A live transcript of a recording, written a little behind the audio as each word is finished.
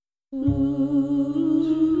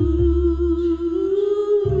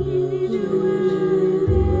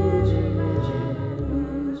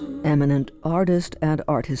Eminent artist and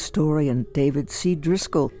art historian David C.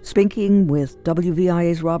 Driscoll speaking with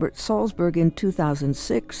WVIA's Robert Salzberg in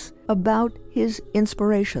 2006 about his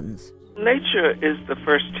inspirations. Nature is the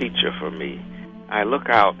first teacher for me. I look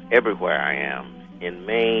out everywhere I am. In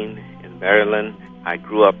Maine, in Maryland. I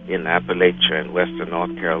grew up in Appalachia in western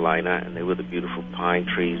North Carolina, and there were the beautiful pine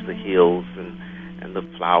trees, the hills, and the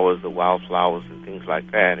flowers, the wildflowers, and things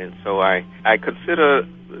like that. And so I consider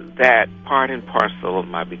that part and parcel of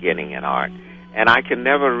my beginning in art. And I can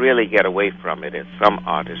never really get away from it, as some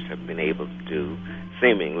artists have been able to do,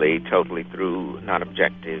 seemingly totally through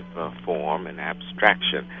non-objective form and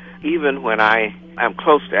abstraction. Even when I am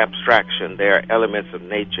close to abstraction, there are elements of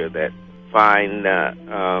nature that find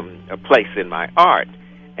a place in my art.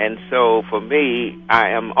 And so for me, I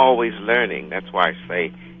am always learning. That's why I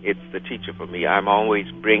say it's the teacher for me. I'm always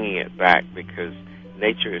bringing it back because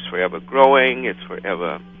nature is forever growing. It's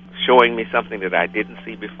forever showing me something that I didn't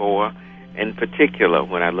see before. In particular,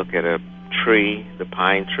 when I look at a tree, the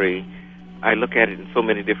pine tree, I look at it in so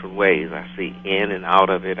many different ways. I see in and out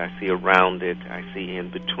of it. I see around it. I see in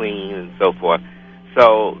between and so forth.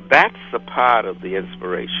 So that's a part of the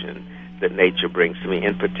inspiration that nature brings to me,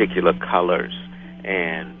 in particular colors.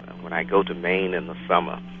 And when I go to Maine in the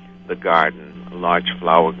summer, the garden, a large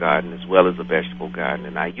flower garden as well as a vegetable garden,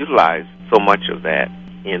 and I utilize so much of that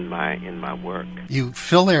in my work. You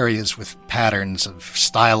fill areas with patterns of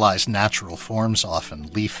stylized natural forms, often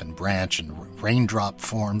leaf and branch and raindrop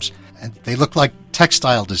forms, and they look like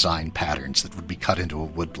textile design patterns that would be cut into a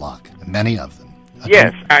woodblock, many of them.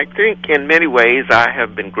 Yes, I think in many ways I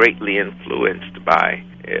have been greatly influenced by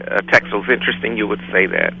textiles. Interesting you would say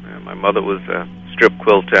that. My mother was a strip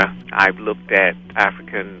quilter. I've looked at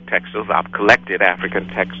African textiles. I've collected African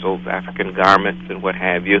textiles, African garments, and what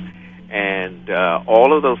have you. And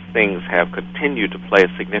all of those things have continued to play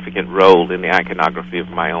a significant role in the iconography of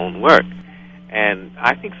my own work. And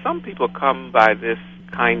I think some people come by this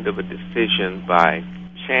kind of a decision by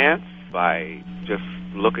chance, by just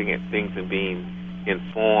looking at things and being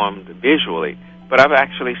informed visually. But I've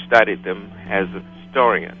actually studied them as a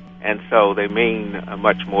historian. And so they mean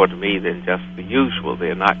much more to me than just the usual.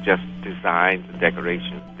 They're not just designs and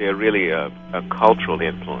decorations. They're really a cultural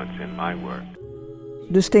influence in my work.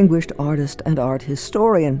 Distinguished artist and art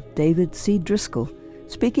historian David C. Driscoll,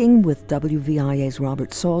 speaking with WVIA's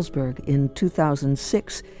Robert Salzberg in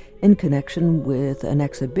 2006 in connection with an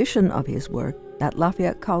exhibition of his work at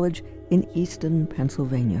Lafayette College in Easton,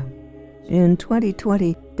 Pennsylvania. In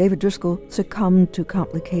 2020, David Driscoll succumbed to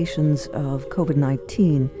complications of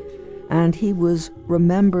COVID-19, and he was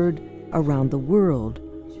remembered around the world.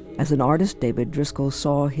 As an artist, David Driscoll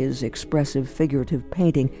saw his expressive figurative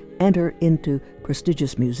painting enter into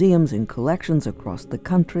prestigious museums and collections across the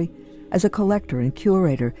country. As a collector and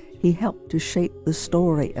curator, he helped to shape the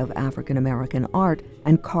story of African American art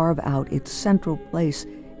and carve out its central place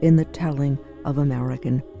in the telling of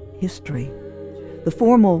American history. The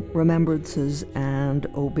formal remembrances and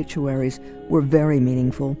obituaries were very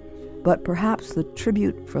meaningful, but perhaps the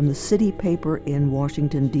tribute from the city paper in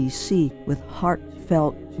Washington, D.C., with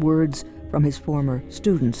heartfelt words from his former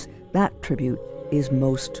students, that tribute is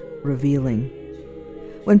most revealing.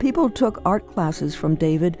 When people took art classes from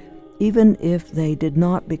David, even if they did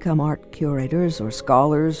not become art curators or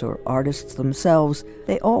scholars or artists themselves,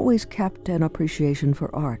 they always kept an appreciation for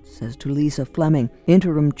art, says Tulisa Fleming,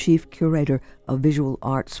 interim chief curator of visual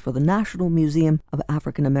arts for the National Museum of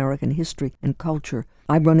African American History and Culture.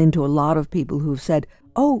 I've run into a lot of people who've said,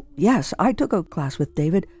 "Oh, yes, I took a class with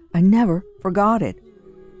David. I never forgot it."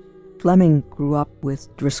 Fleming grew up with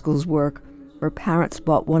Driscoll's work. Her parents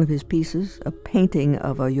bought one of his pieces, a painting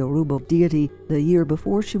of a Yoruba deity, the year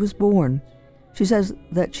before she was born. She says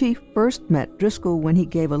that she first met Driscoll when he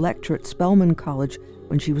gave a lecture at Spelman College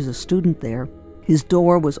when she was a student there. His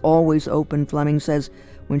door was always open, Fleming says,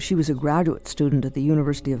 when she was a graduate student at the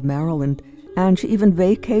University of Maryland, and she even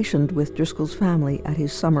vacationed with Driscoll's family at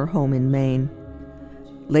his summer home in Maine.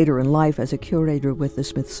 Later in life, as a curator with the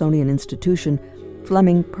Smithsonian Institution,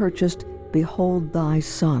 Fleming purchased Behold Thy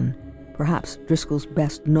Son, perhaps Driscoll's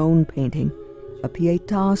best-known painting, a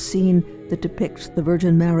Pietà scene that depicts the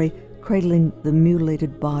Virgin Mary cradling the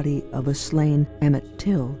mutilated body of a slain Emmett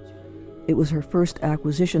Till. It was her first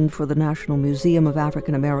acquisition for the National Museum of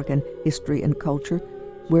African American History and Culture,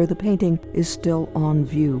 where the painting is still on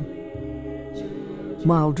view.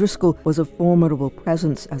 While Driscoll was a formidable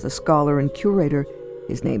presence as a scholar and curator,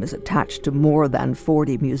 his name is attached to more than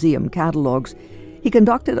 40 museum catalogs, he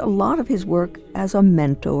conducted a lot of his work as a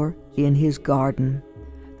mentor in his garden.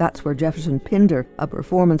 That's where Jefferson Pinder, a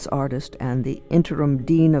performance artist and the interim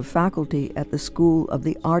dean of faculty at the School of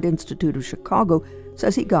the Art Institute of Chicago,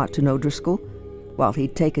 says he got to know Driscoll. While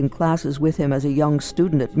he'd taken classes with him as a young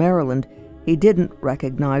student at Maryland, he didn't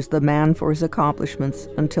recognize the man for his accomplishments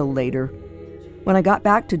until later. When I got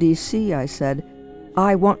back to D.C., I said,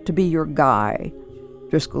 "I want to be your guy."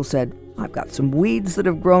 Driscoll said, "I've got some weeds that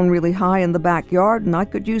have grown really high in the backyard, and I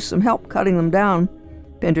could use some help cutting them down."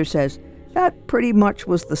 Pinder says, "That pretty much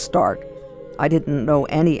was the start. I didn't know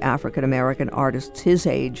any African-American artists his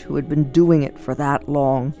age who had been doing it for that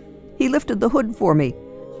long. He lifted the hood for me.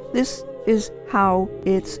 This is how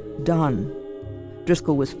it's done."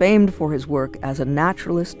 Driscoll was famed for his work as a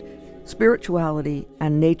naturalist. Spirituality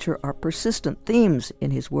and nature are persistent themes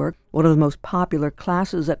in his work. One of the most popular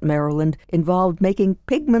classes at Maryland involved making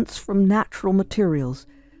pigments from natural materials.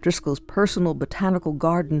 Driscoll's personal botanical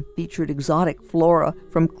garden featured exotic flora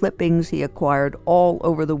from clippings he acquired all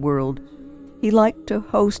over the world. He liked to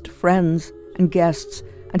host friends and guests,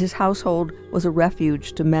 and his household was a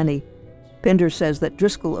refuge to many. Pinder says that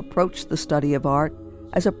Driscoll approached the study of art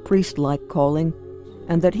as a priest-like calling,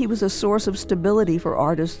 and that he was a source of stability for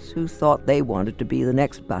artists who thought they wanted to be the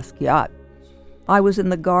next Basquiat. "I was in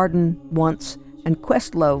the garden once, and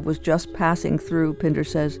Questlove was just passing through," Pinder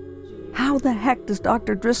says. "How the heck does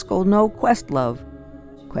Dr. Driscoll know Questlove?"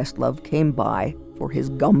 Questlove came by for his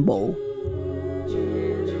gumbo.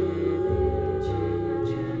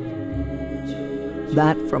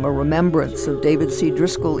 That from a remembrance of David C.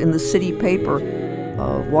 Driscoll in the City Paper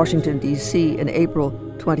of Washington, D.C. in April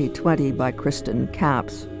 2020 by Kristen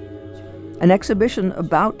Capps. An exhibition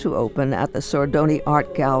about to open at the Sordoni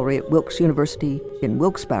Art Gallery at Wilkes University in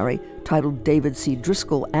Wilkes-Barre, titled David C.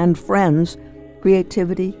 Driscoll and Friends,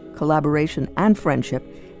 Creativity, Collaboration, and Friendship,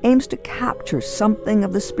 aims to capture something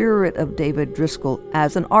of the spirit of David Driscoll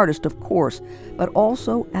as an artist, of course, but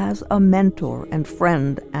also as a mentor and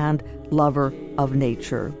friend and lover of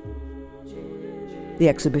nature. The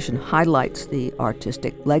exhibition highlights the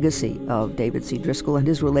artistic legacy of David C. Driscoll and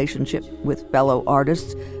his relationship with fellow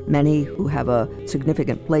artists, many who have a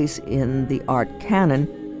significant place in the art canon.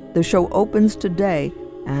 The show opens today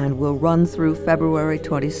and will run through February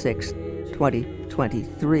 26,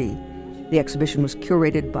 2023. The exhibition was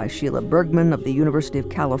curated by Sheila Bergman of the University of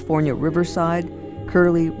California, Riverside,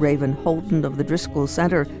 Curly Raven Holton of the Driscoll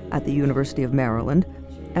Center at the University of Maryland,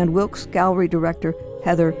 and Wilkes Gallery Director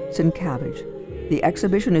Heather Sienkiewicz. The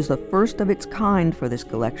exhibition is the first of its kind for this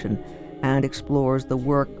collection and explores the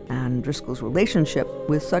work and Driscoll's relationship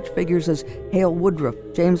with such figures as Hale Woodruff,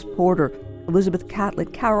 James Porter, Elizabeth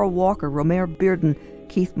Catlett, Carol Walker, Romare Bearden,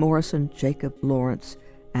 Keith Morrison, Jacob Lawrence,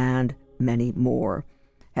 and many more.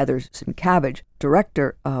 Heather Sienkiewicz,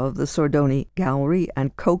 director of the Sordoni Gallery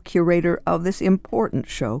and co-curator of this important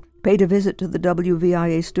show, paid a visit to the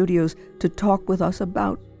WVIA studios to talk with us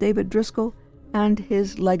about David Driscoll and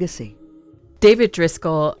his legacy. David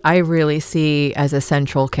Driscoll, I really see as a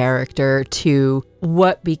central character to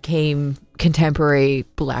what became contemporary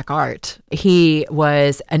Black art. He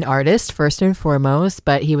was an artist first and foremost,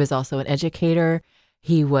 but he was also an educator.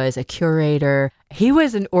 He was a curator. He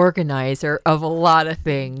was an organizer of a lot of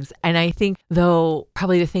things. And I think, though,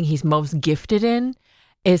 probably the thing he's most gifted in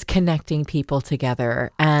is connecting people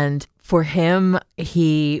together. And for him,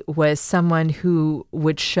 he was someone who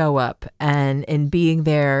would show up, and in being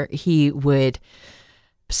there, he would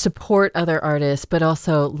support other artists, but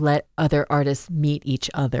also let other artists meet each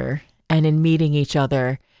other. And in meeting each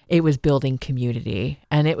other, it was building community.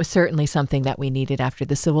 And it was certainly something that we needed after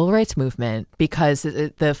the Civil Rights Movement, because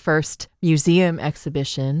the first museum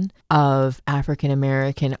exhibition of African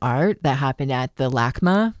American art that happened at the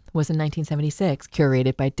LACMA was in 1976,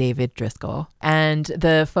 curated by David Driscoll. And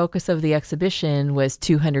the focus of the exhibition was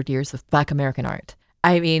 200 years of Black American art.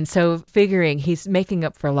 I mean, so figuring he's making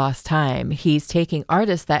up for lost time, he's taking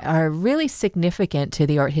artists that are really significant to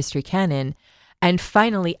the art history canon and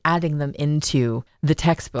finally adding them into the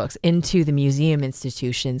textbooks, into the museum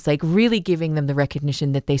institutions, like really giving them the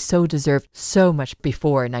recognition that they so deserved so much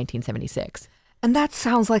before 1976. And that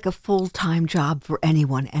sounds like a full-time job for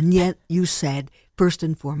anyone. And yet you said, first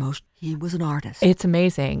and foremost, he was an artist. It's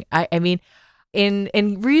amazing. I mean, in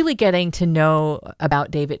really getting to know about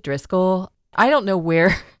David Driscoll, I don't know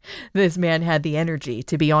where this man had the energy,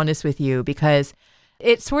 to be honest with you, because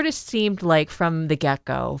it sort of seemed like from the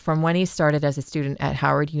get-go, from when he started as a student at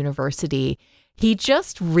Howard University, he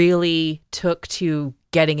just really took to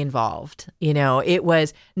getting involved. You know, it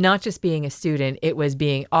was not just being a student, it was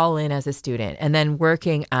being all in as a student, and then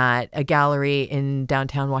working at a gallery in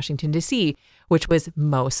downtown Washington, D.C., which was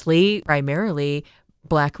primarily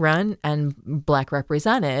Black run and Black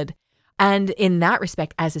represented. And in that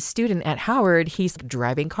respect, as a student at Howard, he's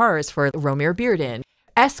driving cars for Romare Bearden,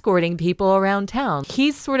 escorting people around town.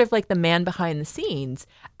 He's sort of like the man behind the scenes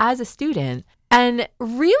as a student and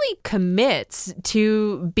really commits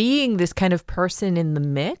to being this kind of person in the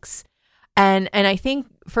mix. And I think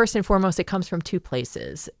first and foremost, it comes from two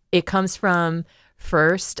places. It comes from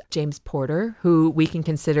first, James Porter, who we can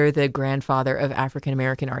consider the grandfather of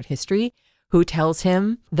African-American art history, who tells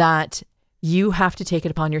him that you have to take it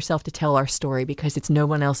upon yourself to tell our story because it's no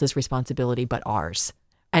one else's responsibility but ours.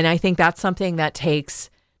 And I think that's something that takes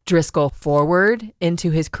Driscoll forward into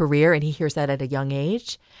his career, and he hears that at a young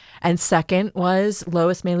age. And second was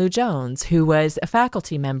Lois Mailou Jones, who was a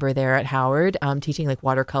faculty member there at Howard, teaching like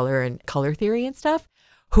watercolor and color theory and stuff,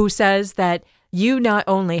 who says that you not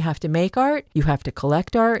only have to make art, you have to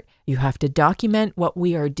collect art, you have to document what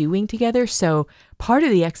we are doing together. So part of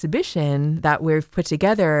the exhibition that we've put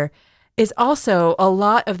together is also a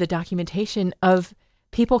lot of the documentation of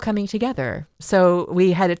people coming together. So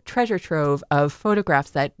we had a treasure trove of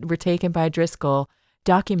photographs that were taken by Driscoll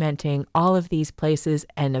documenting all of these places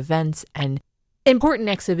and events and important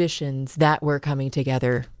exhibitions that were coming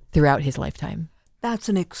together throughout his lifetime. That's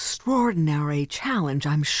an extraordinary challenge,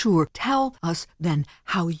 I'm sure. Tell us then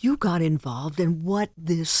how you got involved and what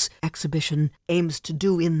this exhibition aims to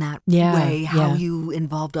do in that way, how you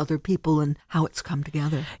involved other people and how it's come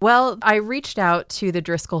together. Well, I reached out to the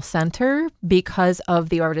Driscoll Center because of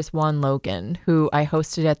the artist Juan Logan, who I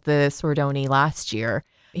hosted at the Sordoni last year.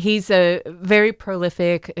 He's a very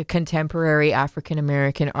prolific contemporary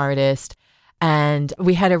African-American artist, and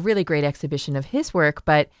we had a really great exhibition of his work,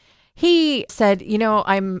 but he said,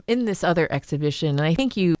 I'm in this other exhibition and I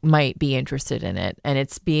think you might be interested in it. And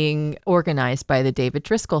it's being organized by the David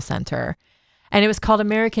Driscoll Center. And it was called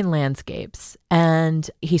American Landscapes. And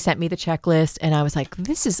he sent me the checklist and I was like,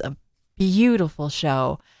 this is a beautiful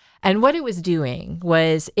show. And what it was doing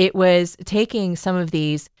was it was taking some of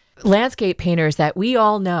these landscape painters that we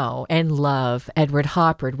all know and love, Edward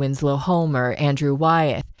Hopper, Winslow Homer, Andrew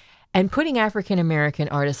Wyeth, and putting African-American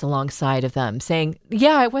artists alongside of them, saying,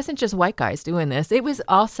 yeah, it wasn't just white guys doing this. It was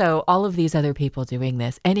also all of these other people doing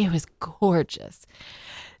this. And it was gorgeous.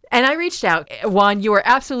 And I reached out. Juan, you are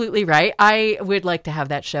absolutely right. I would like to have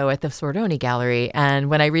that show at the Sordoni Gallery. And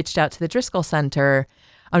when I reached out to the Driscoll Center,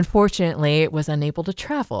 unfortunately, it was unable to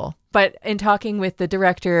travel. But in talking with the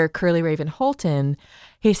director, Curly Raven Holton,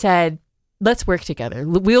 he said, let's work together.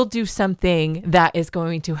 We'll do something that is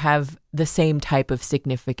going to have the same type of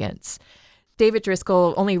significance. David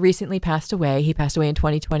Driscoll only recently passed away. He passed away in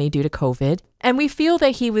 2020 due to COVID. And we feel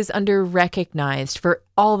that he was under-recognized for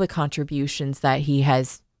all the contributions that he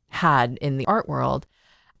has had in the art world.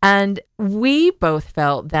 And we both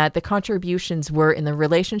felt that the contributions were in the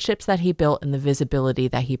relationships that he built and the visibility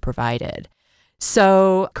that he provided.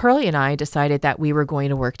 So Curly and I decided that we were going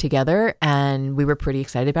to work together, and we were pretty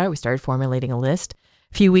excited about it. We started formulating a list.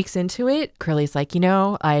 A few weeks into it, Curly's like,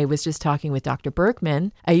 I was just talking with Dr.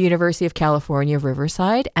 Bergman at University of California,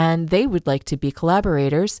 Riverside, and they would like to be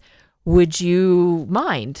collaborators. Would you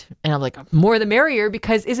mind? And I'm like, more the merrier,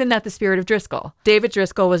 because isn't that the spirit of Driscoll? David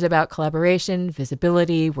Driscoll was about collaboration,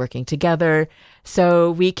 visibility, working together. So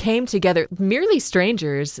we came together, merely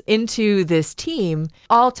strangers, into this team,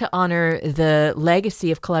 all to honor the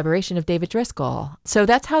legacy of collaboration of David Driscoll. So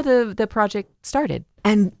that's how the project started.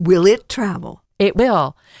 And will it travel? It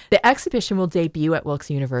will. The exhibition will debut at Wilkes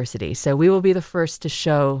University. So we will be the first to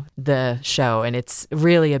show the show. And it's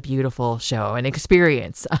really a beautiful show, an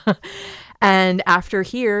experience. And after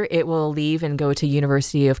here, it will leave and go to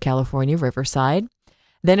University of California, Riverside.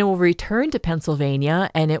 Then it will return to Pennsylvania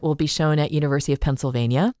and it will be shown at University of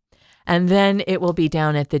Pennsylvania. And then it will be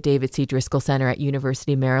down at the David C. Driscoll Center at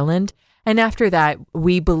University of Maryland. And after that,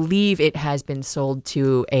 we believe it has been sold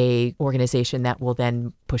to a organization that will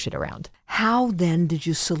then push it around. How then did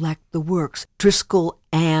you select the works? Driscoll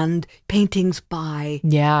and paintings by?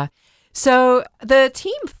 Yeah. So the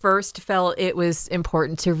team first felt it was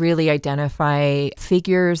important to really identify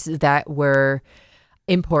figures that were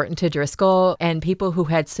important to Driscoll and people who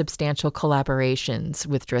had substantial collaborations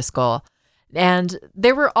with Driscoll. And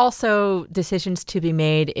there were also decisions to be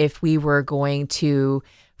made if we were going to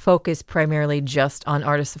focus primarily just on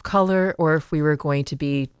artists of color or if we were going to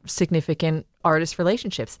be significant artist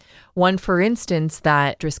relationships. One, for instance,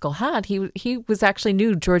 that Driscoll had, he was actually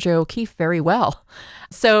knew Georgia O'Keeffe very well.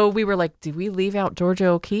 So we were like, did we leave out Georgia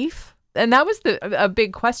O'Keeffe? And that was a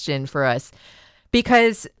big question for us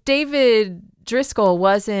because David Driscoll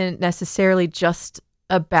wasn't necessarily just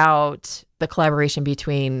about the collaboration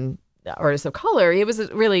between artists of color. It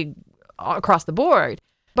was really across the board.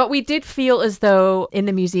 But we did feel as though in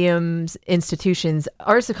the museum's institutions,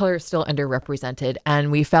 artists of color are still underrepresented. And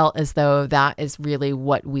we felt as though that is really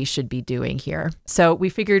what we should be doing here. So we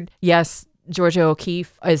figured, yes, Georgia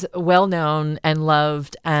O'Keeffe is well known and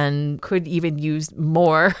loved and could even use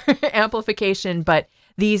more amplification, but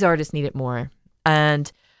these artists need it more.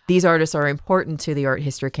 And these artists are important to the art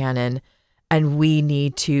history canon. And we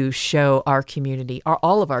need to show our community,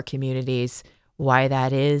 all of our communities, why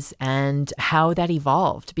that is and how that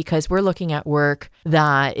evolved, because we're looking at work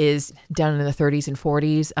that is down in the 30s and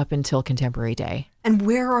 40s up until contemporary day. And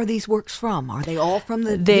where are these works from? Are they all from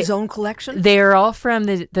his own collection? They're all from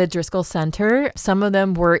the Driscoll Center. Some of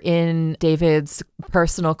them were in David's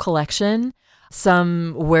personal collection.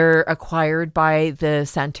 Some were acquired by the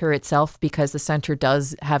center itself because the center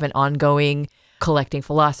does have an ongoing collecting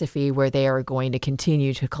philosophy where they are going to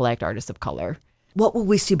continue to collect artists of color. What will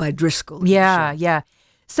we see by Driscoll? Yeah.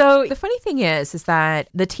 So the funny thing is that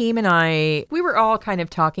the team and I, we were all kind of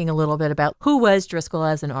talking a little bit about who was Driscoll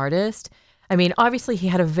as an artist. I mean, obviously he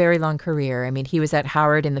had a very long career. I mean, he was at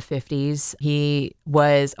Howard in the 50s. He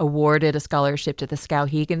was awarded a scholarship to the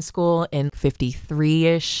Skowhegan School in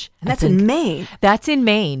 53-ish. And that's in Maine. That's in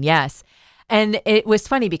Maine, yes. And it was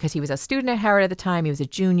funny because he was a student at Howard at the time. He was a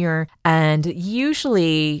junior. And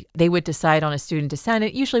usually they would decide on a student to send.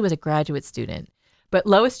 It usually was a graduate student. But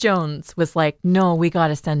Lois Jones was like, no, we got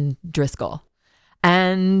to send Driscoll.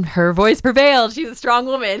 And her voice prevailed. She's a strong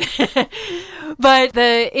woman. But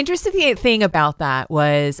the interesting thing about that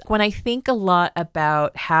was when I think a lot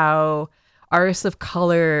about how artists of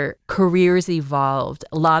color careers evolved,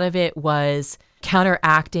 a lot of it was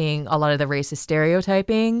counteracting a lot of the racist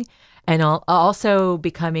stereotyping and also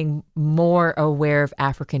becoming more aware of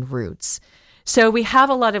African roots. So we have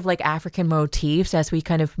a lot of like African motifs as we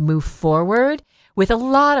kind of move forward with a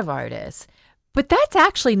lot of artists. But that's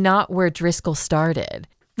actually not where Driscoll started.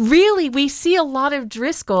 Really, we see a lot of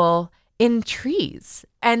Driscoll in trees.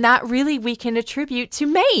 And that really we can attribute to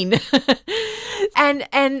Maine.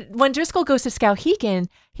 And when Driscoll goes to Skowhegan,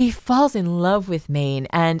 he falls in love with Maine.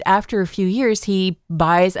 And after a few years, he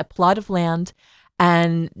buys a plot of land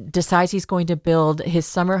and decides he's going to build his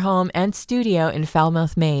summer home and studio in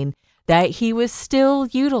Falmouth, Maine, that he was still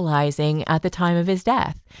utilizing at the time of his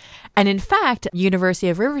death. And in fact, University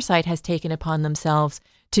of Riverside has taken upon themselves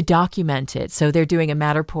to document it. So they're doing a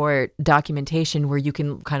Matterport documentation where you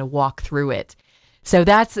can kind of walk through it. So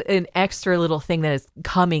that's an extra little thing that is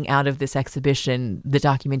coming out of this exhibition, the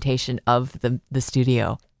documentation of the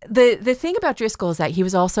studio. The thing about Driscoll is that he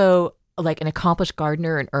was also like an accomplished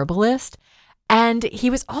gardener and herbalist. And he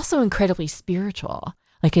was also incredibly spiritual.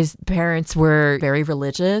 Like his parents were very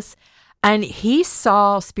religious. And he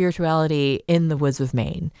saw spirituality in the woods of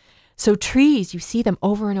Maine. So trees, you see them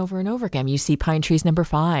over and over and over again. You see pine trees number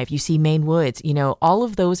 5, you see Maine woods, all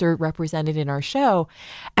of those are represented in our show.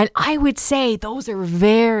 And I would say those are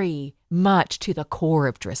very much to the core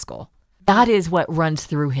of Driscoll. That is what runs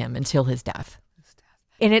through him until his death.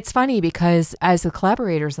 And it's funny because as the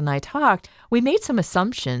collaborators and I talked, we made some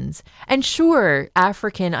assumptions. And sure,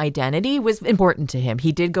 African identity was important to him.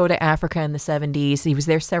 He did go to Africa in the 70s. He was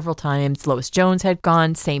there several times. Lois Jones had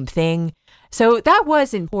gone, same thing. So that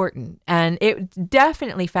was important. And it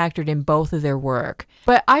definitely factored in both of their work.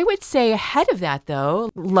 But I would say ahead of that,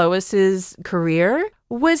 though, Lois's career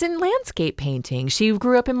was in landscape painting. She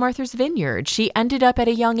grew up in Martha's Vineyard. She ended up at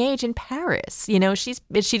a young age in Paris. She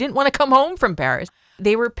didn't want to come home from Paris.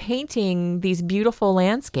 They were painting these beautiful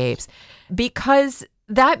landscapes because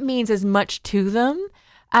that means as much to them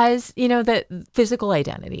as, the physical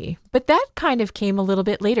identity. But that kind of came a little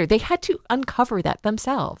bit later. They had to uncover that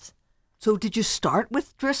themselves. So did you start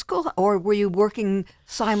with Driscoll or were you working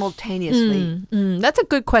simultaneously? That's a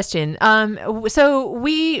good question. So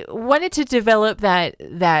we wanted to develop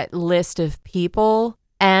that list of people.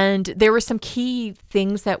 And there were some key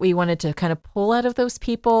things that we wanted to kind of pull out of those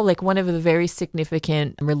people. Like one of the very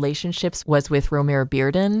significant relationships was with Romare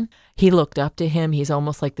Bearden. He looked up to him. He's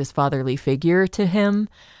almost like this fatherly figure to him.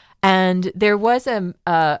 And there was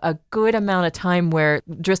a good amount of time where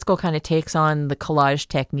Driscoll kind of takes on the collage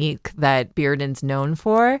technique that Bearden's known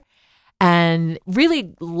for and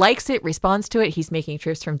really likes it, responds to it. He's making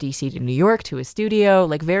trips from DC to New York to his studio,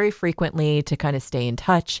 like very frequently to kind of stay in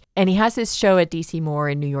touch. And he has this show at DC Moore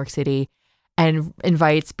in New York City and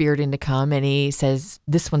invites Bearden to come. And he says,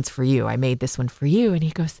 this one's for you. I made this one for you. And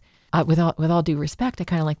he goes, with all due respect, I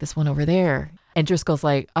kind of like this one over there. And Driscoll's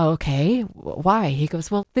like, oh, okay, why? He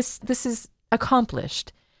goes, well, this is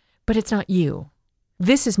accomplished, but it's not you.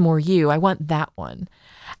 this is more you. I want that one.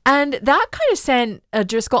 And that kind of sent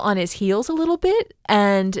Driscoll on his heels a little bit.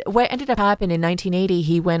 And what ended up happening in 1980,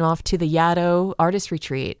 he went off to the Yaddo Artist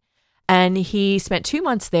Retreat. And he spent 2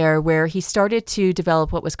 months there where he started to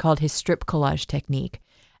develop what was called his strip collage technique.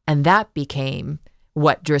 And that became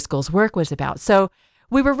what Driscoll's work was about. So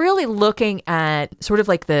we were really looking at sort of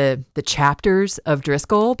like the chapters of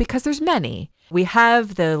Driscoll, because there's many. We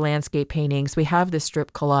have the landscape paintings, we have the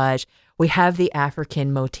strip collage, we have the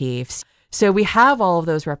African motifs. So we have all of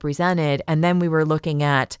those represented. And then we were looking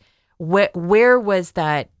at where was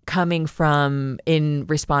that coming from in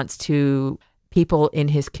response to people in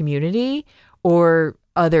his community or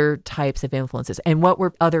other types of influences, and what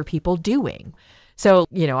were other people doing. So,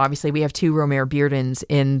 obviously we have 2 Romare Beardens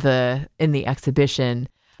in the exhibition,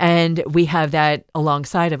 and we have that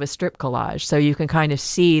alongside of a strip collage. So you can kind of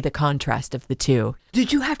see the contrast of the two.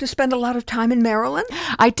 Did you have to spend a lot of time in Maryland?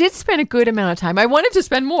 I did spend a good amount of time. I wanted to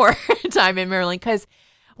spend more time in Maryland because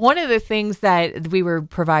one of the things that we were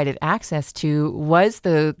provided access to was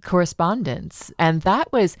the correspondence. And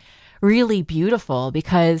that was really beautiful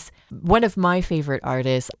because one of my favorite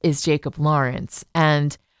artists is Jacob Lawrence.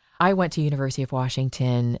 And I went to University of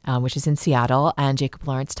Washington, which is in Seattle, and Jacob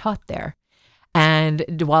Lawrence taught there.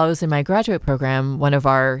 And while I was in my graduate program, one of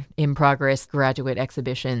our in-progress graduate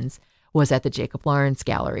exhibitions was at the Jacob Lawrence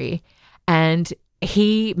Gallery. And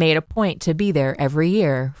he made a point to be there every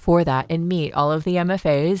year for that and meet all of the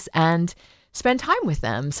MFAs and spend time with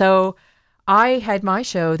them. So I had my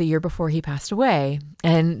show the year before he passed away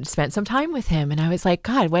and spent some time with him. And I was like,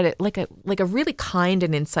 God, what a really kind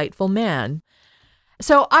and insightful man.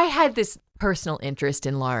 So I had this personal interest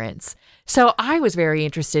in Lawrence. So I was very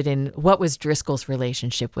interested in what was Driscoll's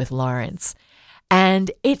relationship with Lawrence. And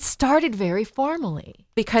it started very formally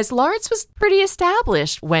because Lawrence was pretty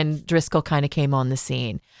established when Driscoll kind of came on the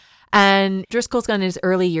scene. And Driscoll's in his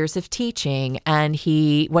early years of teaching, and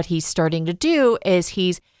what he's starting to do is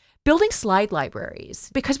he's building slide libraries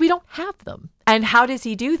because we don't have them. And how does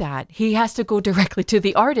he do that? He has to go directly to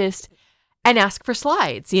the artist and ask for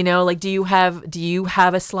slides. Do you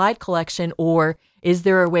have a slide collection, or is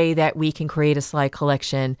there a way that we can create a slide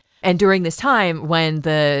collection? And during this time when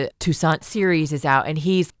the Toussaint series is out, and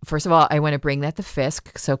first of all, I want to bring that to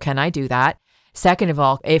Fisk. So can I do that? Second of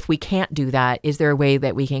all, if we can't do that, is there a way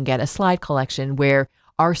that we can get a slide collection where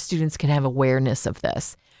our students can have awareness of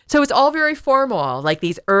this? So it's all very formal, like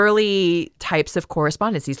these early types of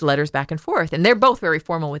correspondence, these letters back and forth, and they're both very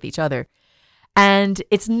formal with each other. And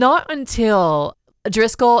it's not until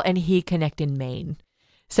Driscoll and he connect in Maine.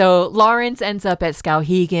 So Lawrence ends up at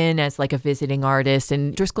Skowhegan as like a visiting artist,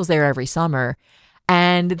 and Driscoll's there every summer,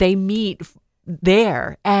 and they meet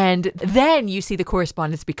there. And then you see the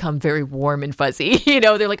correspondence become very warm and fuzzy.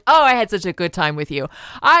 They're like, oh, I had such a good time with you.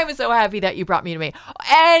 I was so happy that you brought me to Maine.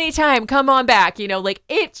 Anytime, come on back.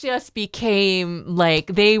 It just became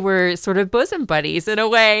like they were sort of bosom buddies in a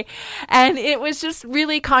way. And it was just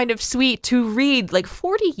really kind of sweet to read like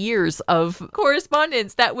 40 years of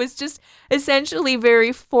correspondence that was just essentially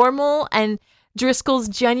very formal, and Driscoll's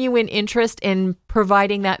genuine interest in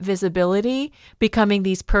providing that visibility, becoming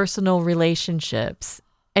these personal relationships.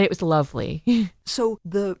 And it was lovely. So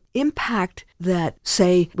the impact that,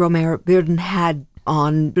 say, Romare Bearden had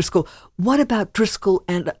on Driscoll, what about Driscoll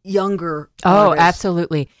and younger artists? Oh,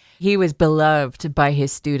 absolutely. He was beloved by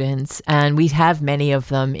his students, and we have many of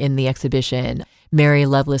them in the exhibition. Mary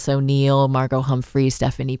Lovelace O'Neill, Margot Humphrey,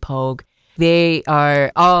 Stephanie Pogue. They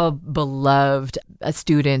are all beloved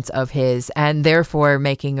students of his, and therefore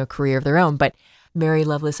making a career of their own. But Mary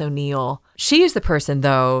Lovelace O'Neill, she is the person,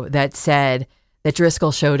 though, that said that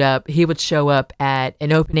Driscoll he would show up at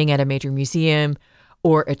an opening at a major museum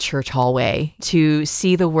or a church hallway to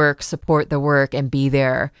see the work, support the work, and be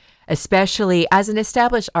there. Especially as an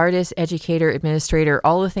established artist, educator, administrator,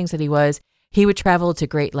 all the things that he would travel to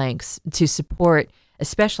great lengths to support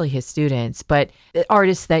especially his students, but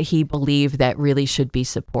artists that he believed that really should be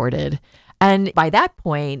supported. And by that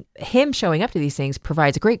point, him showing up to these things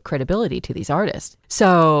provides great credibility to these artists.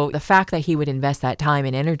 So the fact that he would invest that time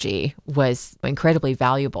and energy was incredibly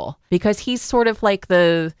valuable because he's sort of like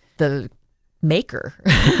the maker,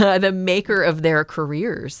 the maker of their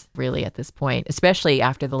careers, really, at this point, especially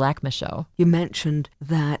after the LACMA show. You mentioned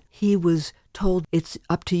that he was told it's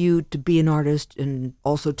up to you to be an artist and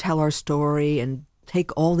also tell our story and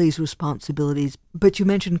take all these responsibilities. But you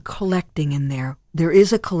mentioned collecting in there. There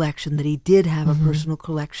is a collection that he did have, a personal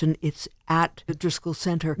collection. It's at the Driscoll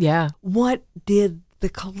Center. Yeah. What did the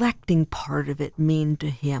collecting part of it mean to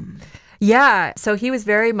him? Yeah, so he was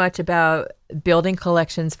very much about building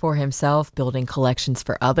collections for himself, building collections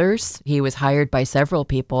for others. He was hired by several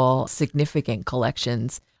people, significant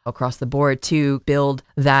collections across the board to build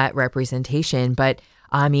that representation. But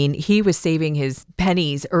I mean, he was saving his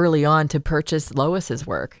pennies early on to purchase Lois's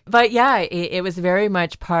work. But yeah, it was very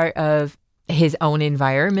much part of his own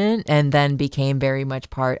environment, and then became very much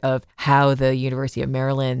part of how the University of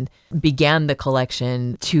Maryland began the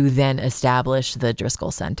collection to then establish the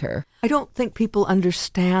Driscoll Center. I don't think people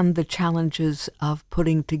understand the challenges of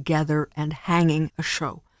putting together and hanging a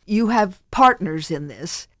show. You have partners in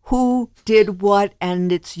this. Who did what,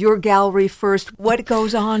 and it's your gallery first. What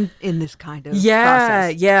goes on in this kind of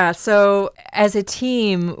process? Yeah. So as a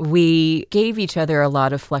team, we gave each other a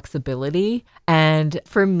lot of flexibility. And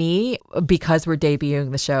for me, because we're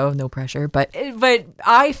debuting the show, no pressure, but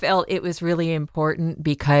I felt it was really important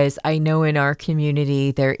because I know in our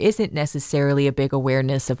community, there isn't necessarily a big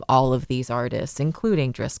awareness of all of these artists,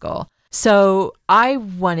 including Driscoll. So I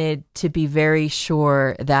wanted to be very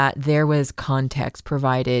sure that there was context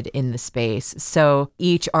provided in the space. So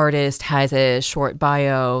each artist has a short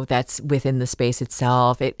bio that's within the space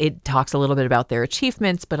itself. It talks a little bit about their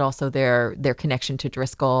achievements, but also their connection to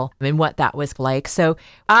Driscoll and what that was like. So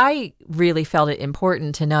I really felt it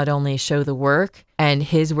important to not only show the work and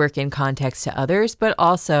his work in context to others, but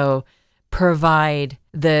also provide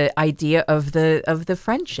the idea of the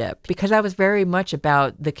friendship, because that was very much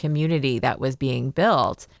about the community that was being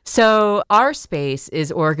built. So our space is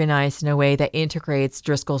organized in a way that integrates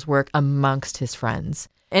Driscoll's work amongst his friends.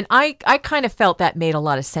 And I kind of felt that made a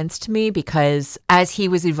lot of sense to me, because as he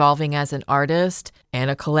was evolving as an artist and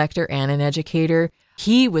a collector and an educator,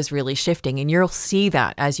 he was really shifting. And you'll see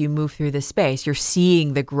that as you move through the space. You're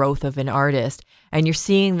seeing the growth of an artist, and you're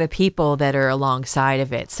seeing the people that are alongside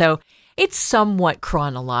of it. So it's somewhat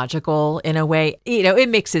chronological in a way. It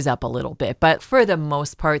mixes up a little bit, but for the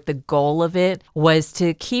most part, the goal of it was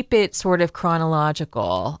to keep it sort of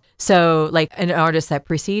chronological. So like an artist that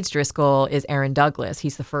precedes Driscoll is Aaron Douglas.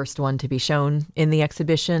 He's the first one to be shown in the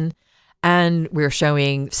exhibition. And we're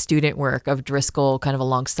showing student work of Driscoll kind of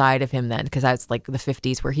alongside of him then, because that's like the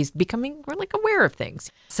 50s where he's becoming like aware of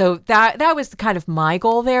things. So that was kind of my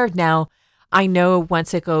goal there. Now, I know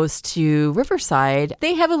once it goes to Riverside,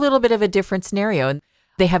 they have a little bit of a different scenario, and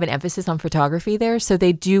they have an emphasis on photography there. So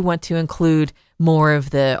they do want to include more of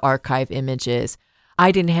the archive images.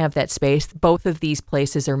 I didn't have that space. Both of these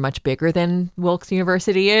places are much bigger than Wilkes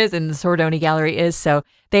University is and the Sordoni Gallery is. So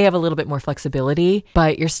they have a little bit more flexibility,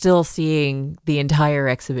 but you're still seeing the entire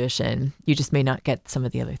exhibition. You just may not get some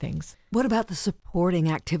of the other things. What about the supporting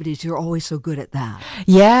activities? You're always so good at that.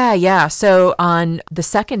 Yeah. So on the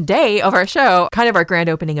second day of our show, kind of our grand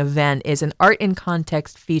opening event is an Art in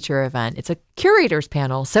Context feature event. It's a curators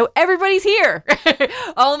panel. So everybody's here.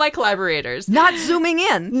 All of my collaborators. Not zooming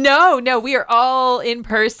in. No, we are all in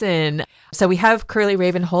person. So we have Curly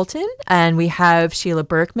Raven Holton, and we have Sheila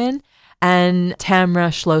Berkman and Tamra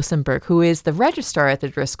Schlossenberg, who is the registrar at the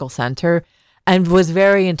Driscoll Center and was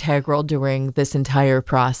very integral during this entire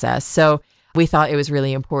process. So we thought it was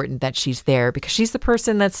really important that she's there because she's the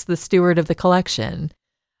person that's the steward of the collection.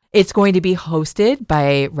 It's going to be hosted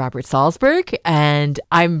by Robert Salzberg, and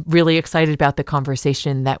I'm really excited about the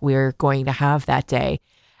conversation that we're going to have that day.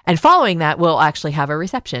 And following that, we'll actually have a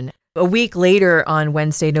reception. A week later, on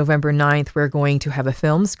Wednesday, November 9th, we're going to have a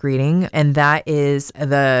film screening, and that is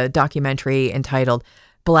the documentary entitled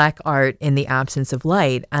Black Art in the Absence of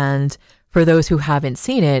Light. And for those who haven't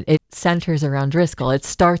seen it, it centers around Driscoll. It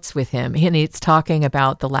starts with him, and it's talking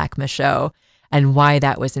about the LACMA show and why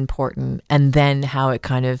that was important, and then how it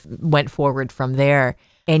kind of went forward from there.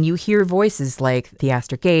 And you hear voices like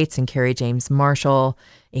Theaster Gates and Carrie James Marshall,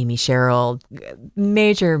 Amy Sherrill,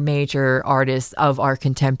 major artists of our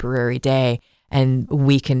contemporary day. And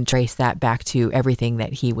we can trace that back to everything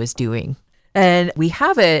that he was doing. And we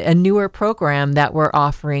have a newer program that we're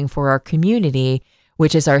offering for our community,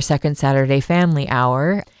 which is our second Saturday Family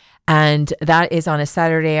Hour. And that is on a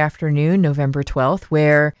Saturday afternoon, November 12th,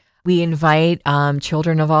 where we invite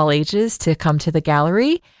children of all ages to come to the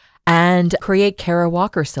gallery and create Kara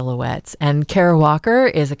Walker silhouettes. And Kara Walker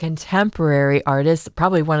is a contemporary artist,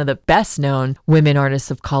 probably one of the best known women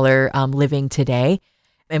artists of color living today.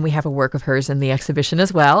 And we have a work of hers in the exhibition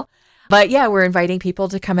as well. But yeah, we're inviting people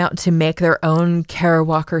to come out to make their own Kara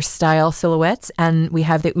Walker style silhouettes. And we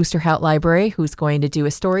have the Oosterhout Library who's going to do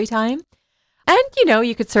a story time. And,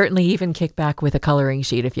 you could certainly even kick back with a coloring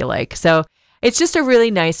sheet if you like. So it's just a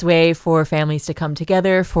really nice way for families to come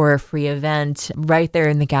together for a free event right there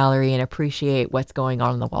in the gallery and appreciate what's going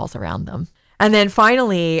on the walls around them. And then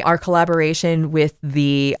finally, our collaboration with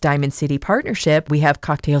the Diamond City Partnership, we have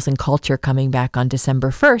Cocktails and Culture coming back on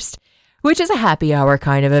December 1st, which is a happy hour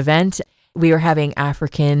kind of event. We are having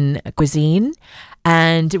African cuisine,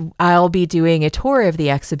 and I'll be doing a tour of the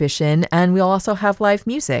exhibition, and we'll also have live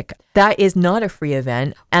music. That is not a free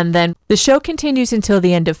event. And then the show continues until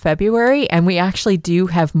the end of February, and we actually do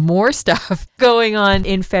have more stuff going on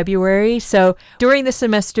in February. So during the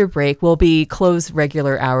semester break, we'll be closed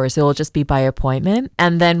regular hours. It will just be by appointment.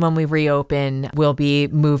 And then when we reopen, we'll be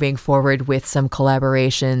moving forward with some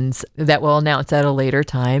collaborations that we'll announce at a later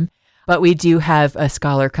time. But we do have a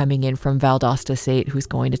scholar coming in from Valdosta State who's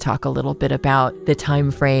going to talk a little bit about the time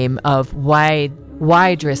frame of why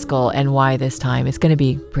Driscoll and why this time. It's going to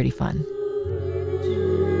be pretty fun.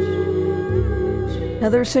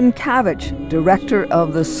 Heather Sienkiewicz, director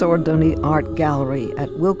of the Sordoni Art Gallery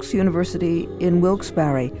at Wilkes University in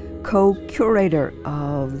Wilkes-Barre, co-curator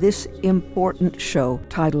of this important show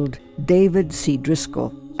titled David C.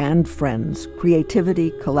 Driscoll and Friends,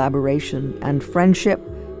 Creativity, Collaboration, and Friendship,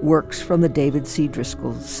 works from the David C.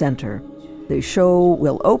 Driscoll Center. The show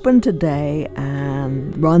will open today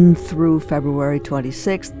and run through February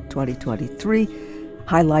 26, 2023,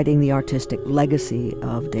 highlighting the artistic legacy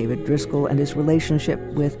of David Driscoll and his relationship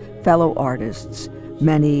with fellow artists,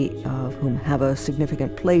 many of whom have a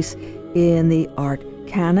significant place in the art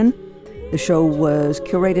canon. The show was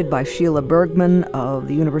curated by Sheila Bergman of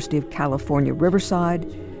the University of California,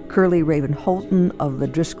 Riverside, Curly Raven Holton of the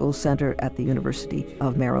Driscoll Center at the University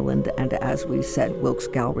of Maryland, and as we said, Wilkes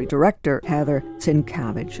Gallery Director Heather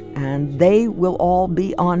Sienkiewicz. And they will all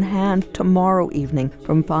be on hand tomorrow evening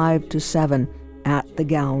from 5 to 7 at the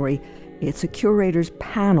gallery. It's a curator's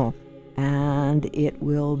panel, and it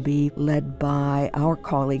will be led by our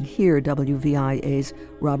colleague here, WVIA's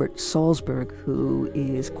Robert Salzberg, who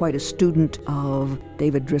is quite a student of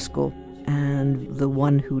David Driscoll and the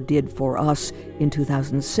one who did for us in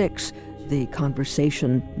 2006 the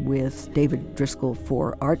conversation with David Driscoll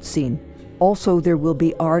for Art Scene. Also, there will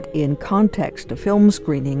be Art in Context, a film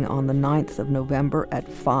screening on the 9th of November at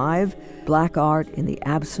 5, Black Art in the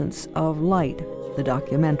Absence of Light, the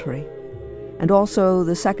documentary. And also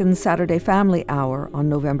the second Saturday Family Hour on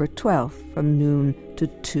November 12th from noon to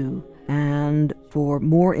 2. And for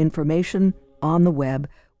more information on the web,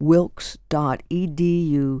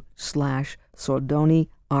 wilkes.edu/Sordoni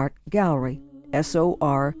Art Gallery,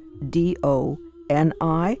 SORDONI,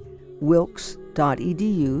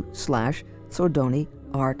 wilkes.edu/Sordoni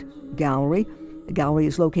Art Gallery. The gallery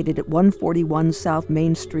is located at 141 South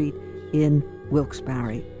Main Street in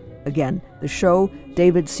Wilkes-Barre. Again, the show,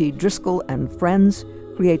 David C. Driscoll and Friends,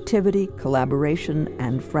 Creativity, Collaboration,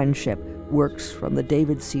 and Friendship, works from the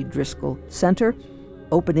David C. Driscoll Center,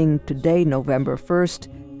 opening today, November 1st,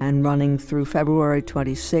 and running through February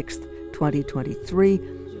 26th, 2023,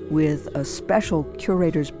 with a special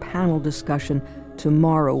curators panel discussion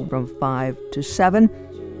tomorrow from 5 to 7.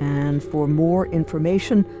 And for more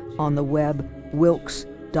information on the web,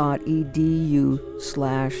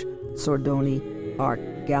 wilkes.edu/Sordoni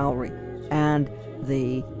Art Gallery. And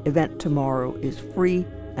the event tomorrow is free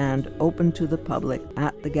and open to the public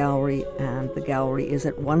at the gallery, and the gallery is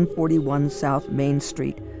at 141 South Main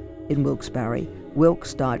Street in Wilkes-Barre,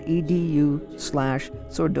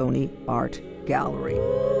 wilkes.edu/Sordoni Art Gallery.